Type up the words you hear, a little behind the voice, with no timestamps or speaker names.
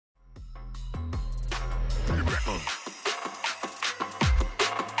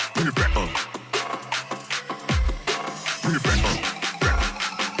Hi,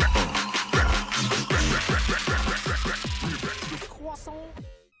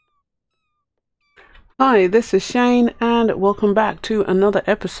 this is Chaynne, and welcome back to another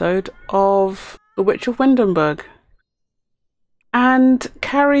episode of The Witch of Windenburg. And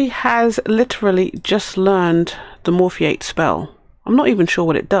Carrie has literally just learned the Morpheate spell. I'm not even sure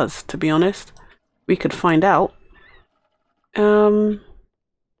what it does, to be honest. We could find out.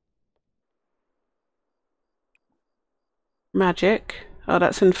 Magic. Oh,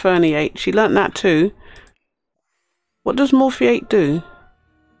 that's Inferniate. She learnt that too. What does Morpheate do?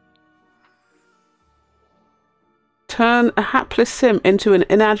 Turn a hapless sim into an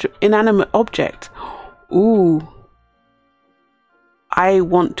inanimate object. Ooh. I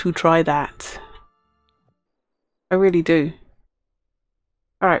want to try that. I really do.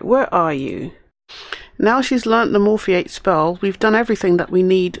 Alright, where are you? Now she's learnt the Morpheate spell, we've done everything that we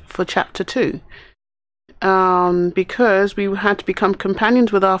need for chapter 2. Because we had to become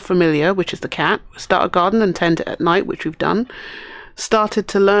companions with our familiar, which is the cat. Start a garden and tend it at night, which we've done. Started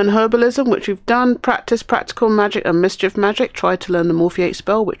to learn herbalism, which we've done. Practice practical magic and mischief magic. Tried to learn the Morpheate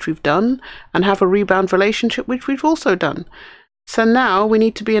spell, which we've done. And have a rebound relationship, which we've also done. So now we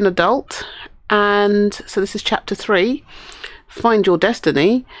need to be an adult. And so this is chapter 3. Find your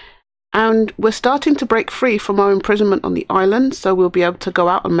destiny. And we're starting to break free from our imprisonment on the island, so we'll be able to go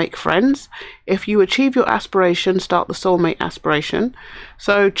out and make friends. If you achieve your aspiration, start the soulmate aspiration.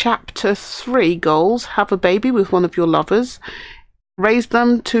 So chapter 3 goals: have a baby with one of your lovers. Raise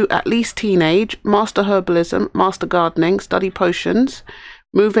them to at least teenage, master herbalism, master gardening, study potions,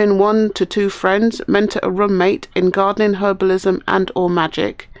 move in 1 to 2 friends, mentor a roommate in gardening, herbalism and or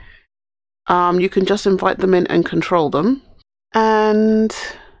magic. You can just invite them in and control them. And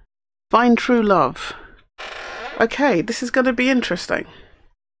find true love. Okay, this is going to be interesting.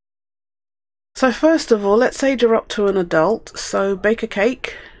 So first of all, let's age her up to an adult. So bake a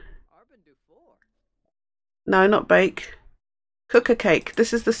cake. No, not bake. Cook a cake.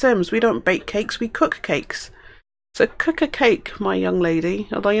 This is The Sims. We don't bake cakes, we cook cakes. So cook a cake, my young lady.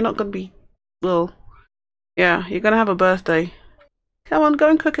 Although you're not going to be, well, yeah, you're going to have a birthday. Come on, go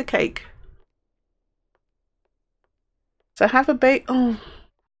and cook a cake. So have a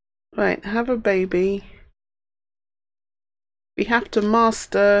right, have a baby. We have to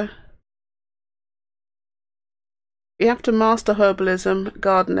master herbalism,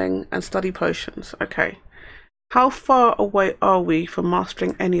 gardening, and study potions. Okay. How far away are we from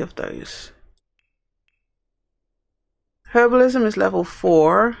mastering any of those? Herbalism is level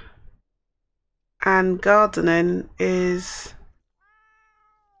 4. And gardening is...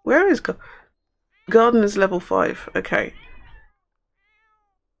 Where is garden is level 5. Okay.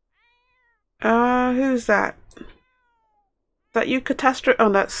 Who's that? Is that you, Catastrophe?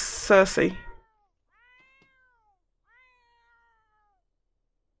 Oh, that's Circe.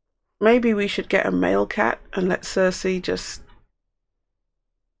 Maybe we should get a male cat and let Circe just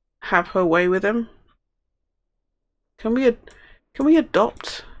have her way with him. Can we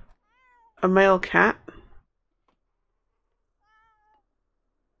adopt a male cat?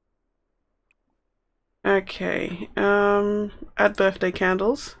 Okay. Add birthday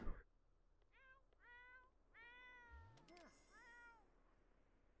candles.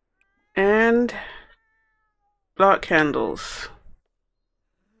 And dark candles.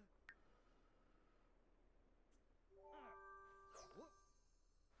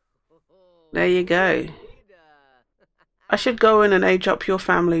 There you go. I should go in and age up your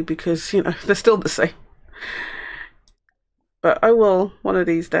family because, you know, they're still the same. But I will one of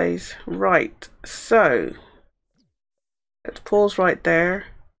these days. Right, so let's pause right there.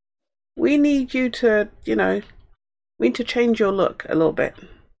 We need you to, you know, we need to change your look a little bit.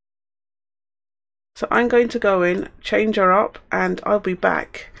 So I'm going to go in, change her up, and I'll be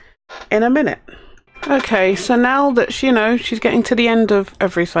back in a minute. Okay, so now that, you know, she's getting to the end of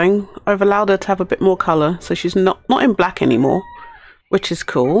everything, I've allowed her to have a bit more colour, so she's not in black anymore, which is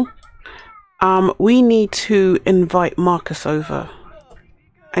cool. We need to invite Marcus over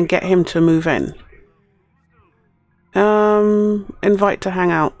and get him to move in. Invite to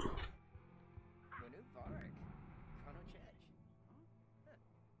hang out.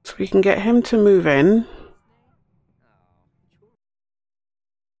 So we can get him to move in.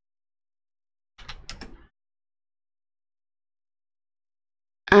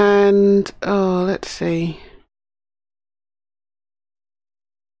 And, oh, let's see.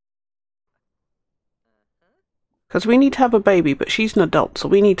 Because we need to have a baby, but she's an adult, so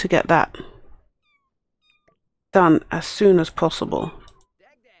we need to get that done as soon as possible.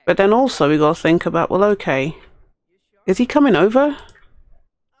 But then also we got to think about, well, okay, is he coming over?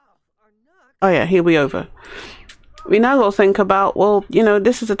 Oh yeah, here we over. We now got to think about, well, you know,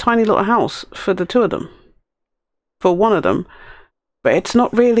 this is a tiny little house for the two of them. For one of them. But it's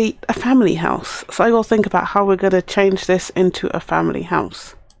not really a family house. So I got to think about how we're going to change this into a family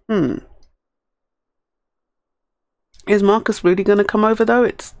house. Is Marcus really going to come over though?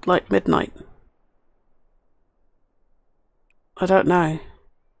 It's like midnight. I don't know.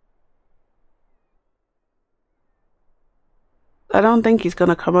 I don't think he's going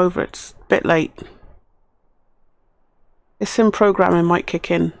to come over. It's a bit late. His sim programming might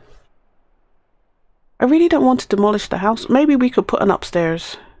kick in. I really don't want to demolish the house. Maybe we could put an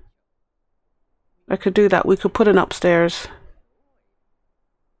upstairs. I could do that. We could put an upstairs.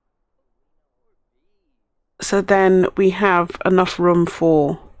 So then we have enough room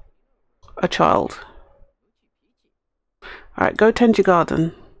for a child. Alright, go tend your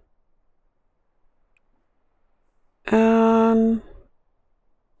garden.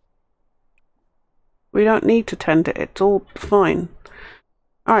 We don't need to tend it. It's all fine.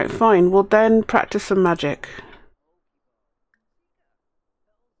 Alright, fine. We'll then practice some magic.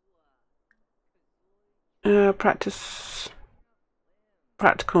 Practice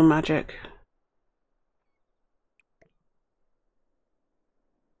practical magic.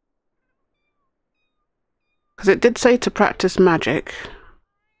 Because it did say to practice magic.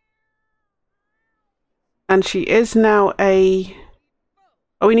 And she is now a...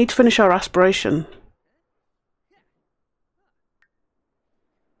 Oh, we need to finish our aspiration.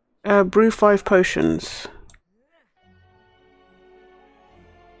 Brew 5 potions.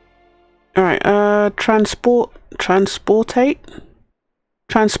 Alright, transportate?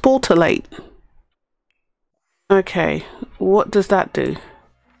 Transportalate. Okay, what does that do?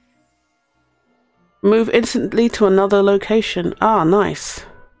 Move instantly to another location. Ah, nice.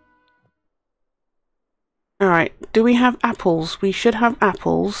 Alright, do we have apples? We should have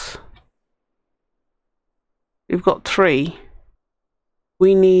apples. We've got 3.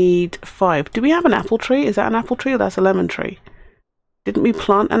 We need 5. Do we have an apple tree? Is that an apple tree or that's a lemon tree? Didn't we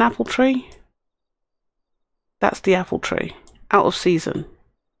plant an apple tree? That's the apple tree. Out of season.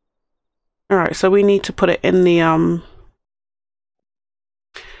 Alright, so we need to put it in the,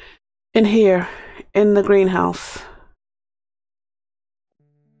 in here, in the greenhouse.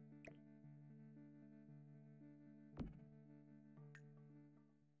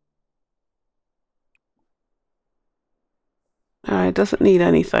 It doesn't need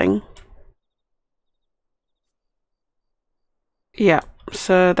anything. Yeah,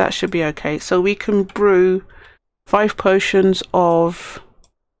 so that should be okay. So we can brew 5 potions of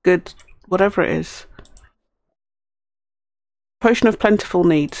good, whatever it is. Potion of plentiful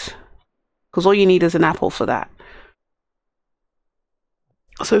needs. Because all you need is an apple for that.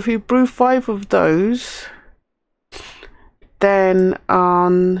 So if we brew 5 of those, then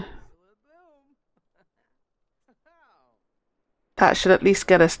that should at least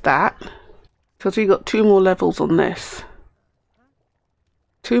get us that. Because we got 2 more levels on this.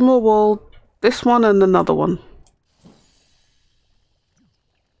 2 more wall, this one and another one.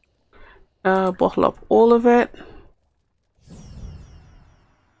 Bottle up all of it.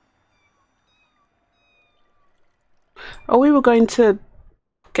 Oh, we were going to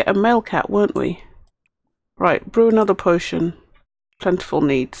get a male cat, weren't we? Right, brew another potion. Plentiful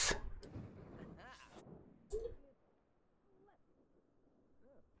needs.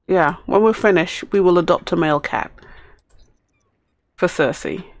 Yeah, when we're finished, we will adopt a male cat. For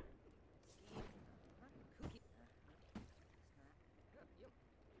Circe.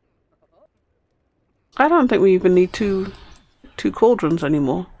 I don't think we even need two cauldrons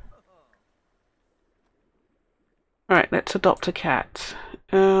anymore. Alright, let's adopt a cat.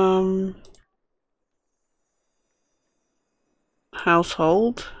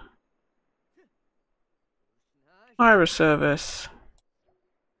 Household. Hire a service.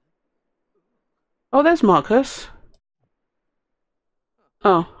 Oh, there's Marcus.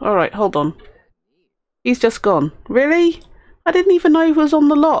 Oh, alright, hold on. He's just gone. Really? I didn't even know he was on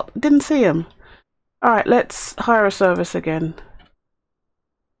the lot. Didn't see him. Alright, let's hire a service again.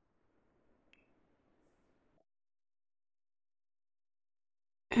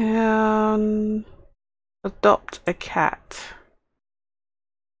 And adopt a cat.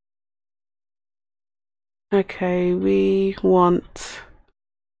 Okay, we want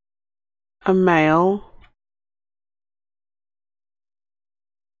a male.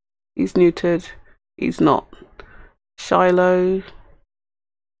 He's neutered. He's not. Shiloh.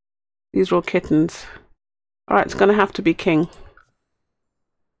 These are all kittens. Alright, it's gonna have to be king.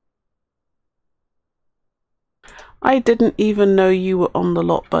 I didn't even know you were on the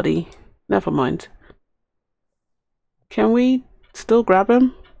lot, buddy. Never mind. Can we still grab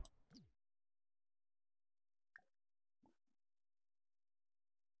him?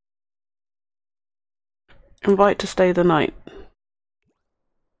 Invite to stay the night.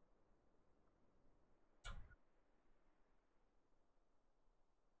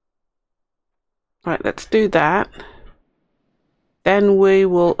 Right, let's do that. Then we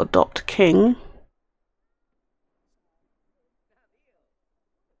will adopt King.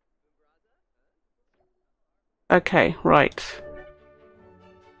 Okay, right.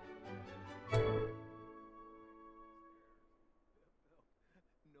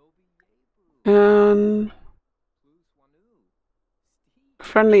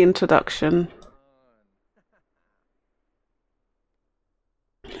 Friendly introduction.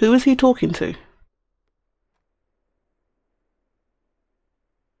 Who is he talking to?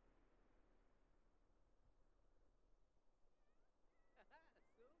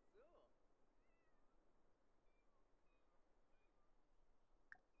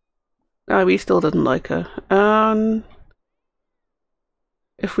 Oh, he still doesn't like her.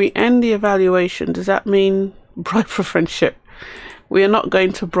 If we end the evaluation, does that mean bribe for friendship? We are not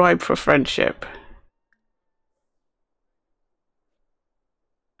going to bribe for friendship.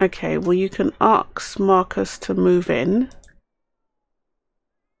 Okay, well you can ask Marcus to move in.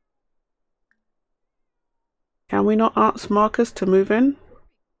 Can we not ask Marcus to move in?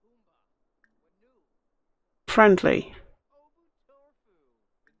 Friendly.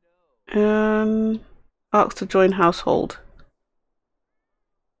 Ask to join household.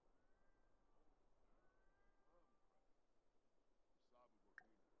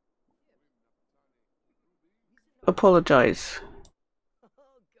 Apologize.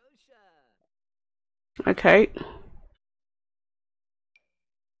 Okay.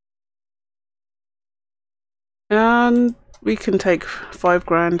 And we can take 5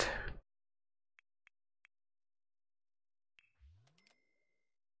 grand.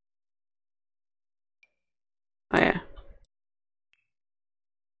 Oh yeah.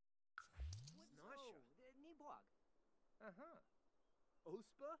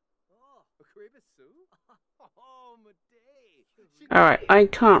 Alright, I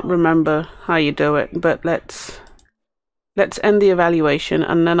can't remember how you do it, but let's end the evaluation,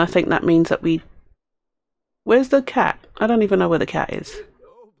 and then I think that means that we... Where's the cat? I don't even know where the cat is.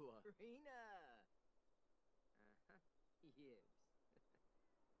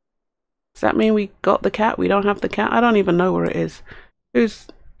 Does that mean we got the cat? We don't have the cat? I don't even know where it is. Who's...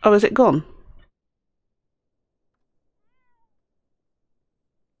 Oh, is it gone?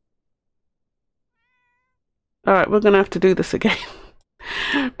 Alright, we're gonna have to do this again.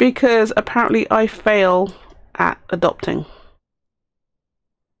 Because apparently I fail at adopting.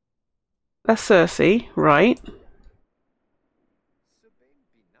 That's Circe, right?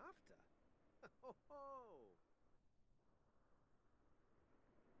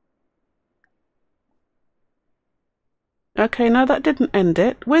 Okay, no, that didn't end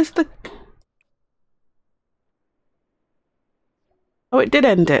it. Where's the... Oh, it did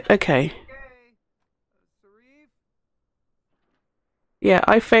end it. Okay. Yeah,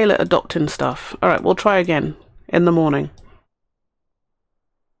 I fail at adopting stuff. Alright, we'll try again in the morning.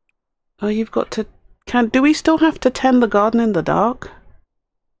 Oh, you've got to... Do we still have to tend the garden in the dark?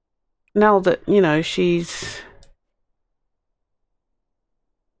 Now that, you know, she's...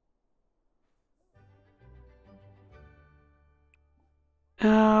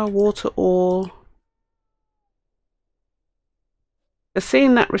 Water ore.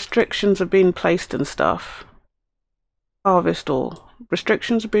 Seeing that restrictions have been placed and stuff. Harvest ore.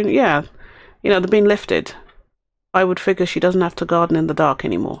 Restrictions have been... Yeah. You know, they've been lifted. I would figure she doesn't have to garden in the dark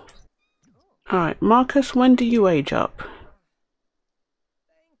anymore. Alright, Marcus, when do you age up?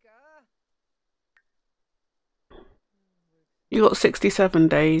 You got 67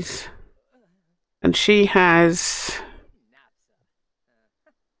 days. And she has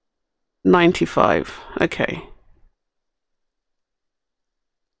 95. Okay.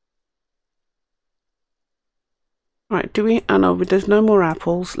 Right, do we... Oh no, there's no more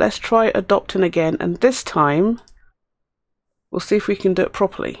apples. Let's try adopting again, and this time we'll see if we can do it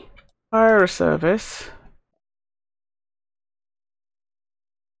properly. Hire a service.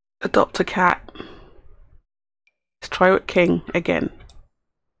 Adopt a cat. Let's try with King again.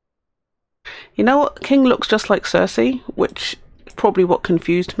 You know what? King looks just like Circe, which is probably what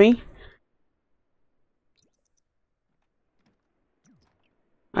confused me.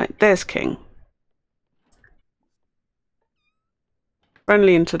 Right, there's King.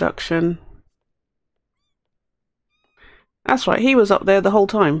 Friendly introduction. That's right, he was up there the whole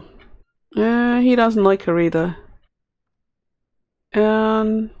time. He doesn't like her either.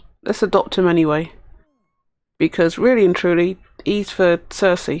 Let's adopt him anyway. Because really and truly, he's for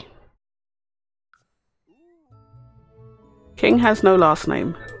Circe. King has no last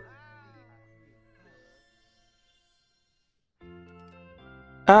name.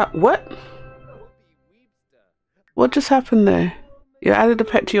 What? What just happened there? You added a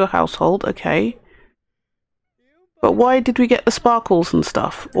pet to your household, okay. But why did we get the sparkles and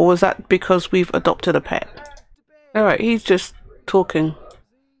stuff? Or was that because we've adopted a pet? Alright, he's just talking.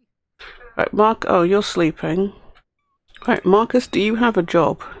 Right, Mark, oh, you're sleeping. Right, Marcus, do you have a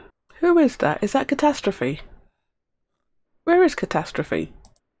job? Who is that? Is that Catastrophe? Where is Catastrophe?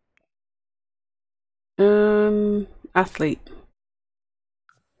 Athlete.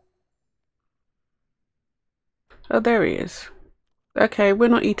 Oh, there he is. Okay, we're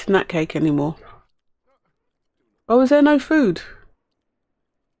not eating that cake anymore. Oh, is there no food?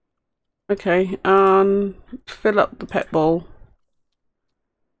 Okay, fill up the pet bowl.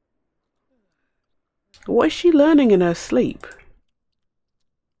 What is she learning in her sleep?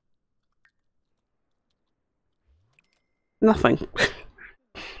 Nothing.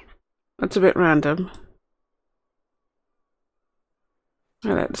 That's a bit random.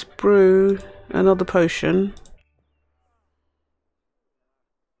 Now let's brew another potion.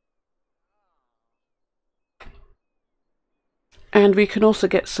 And we can also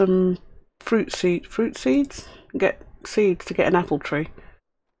get some fruit seeds? Get seeds to get an apple tree.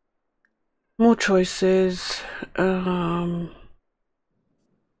 More choices.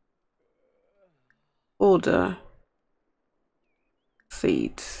 Order.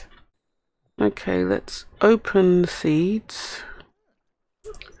 Seeds. Okay, let's open the seeds.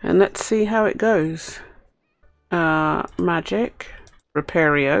 And let's see how it goes. Magic.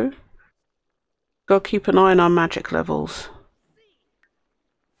 Repario. Gotta keep an eye on our magic levels.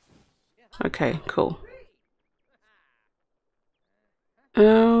 Okay, cool.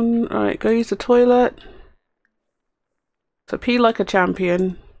 Alright, go use the toilet. So pee like a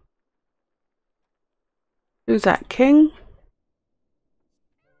champion. Who's that? King?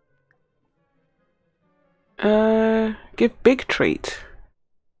 Give big treat.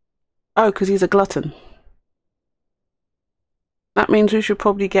 Oh, because he's a glutton. That means we should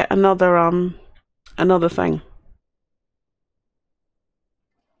probably get another thing.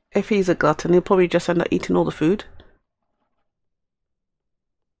 If he's a glutton, he'll probably just end up eating all the food.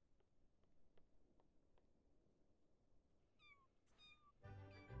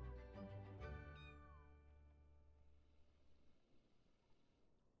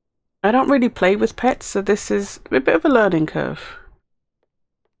 I don't really play with pets, so this is a bit of a learning curve.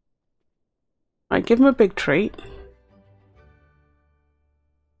 I give him a big treat.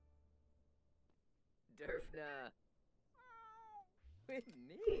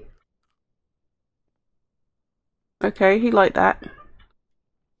 Okay, he liked that.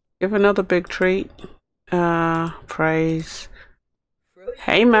 Give another big treat. Praise.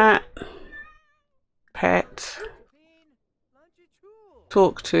 Hey, Matt. Pet.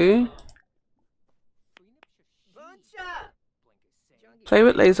 Talk to. Play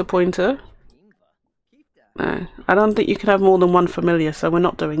with laser pointer. No, I don't think you can have more than one familiar, so we're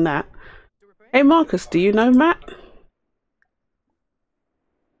not doing that. Hey Marcus, do you know Matt?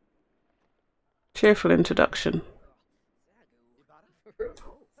 Cheerful introduction.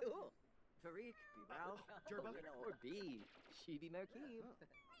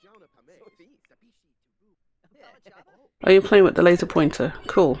 Are you playing with the laser pointer?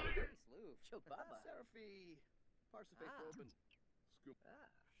 Cool.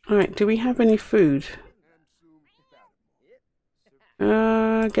 Alright, do we have any food?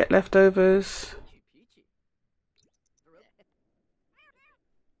 Get leftovers.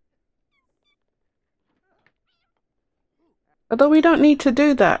 Although we don't need to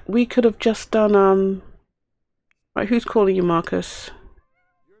do that. We could have just done, right, who's calling you, Marcus?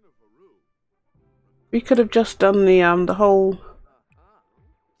 We could have just done the whole...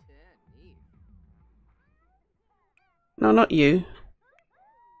 No, not you.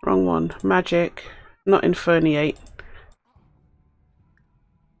 Wrong one. Magic. Not Inferniate.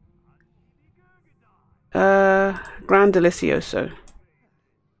 Gran Delicioso.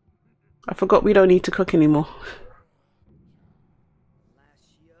 I forgot we don't need to cook anymore.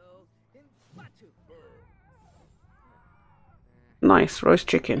 Nice, roast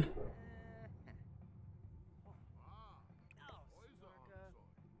chicken.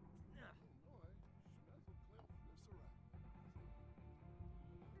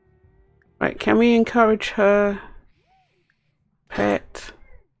 Right, can we encourage her pet?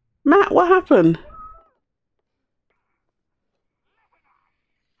 Matt, what happened?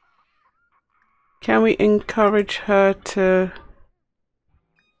 Can we encourage her to...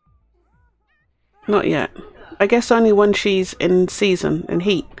 Not yet. I guess only when she's in season, in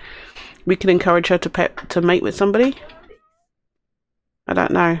heat, we can encourage her to mate with somebody. I don't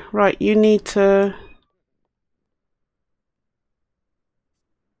know. Right, you need to...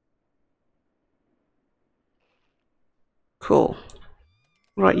 Cool.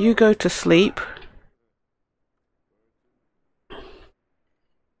 Right, you go to sleep.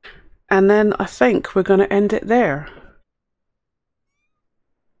 And then I think we're going to end it there.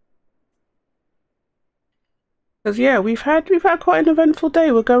 Because yeah, we've had quite an eventful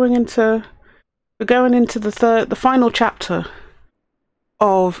day. We're going into the final chapter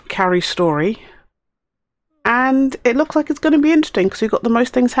of Carrie's story. And it looks like it's going to be interesting because we've got the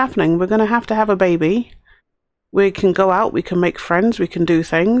most things happening. We're going to have a baby. We can go out, we can make friends, we can do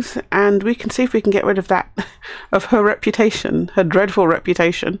things, and we can see if we can get rid of that, of her reputation, her dreadful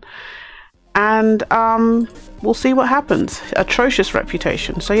reputation. And we'll see what happens. Atrocious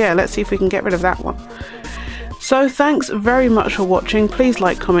reputation. So yeah, let's see if we can get rid of that one. So thanks very much for watching. Please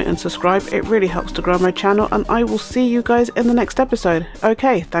like, comment and subscribe. It really helps to grow my channel, and I will see you guys in the next episode.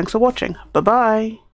 Okay, thanks for watching. Bye bye.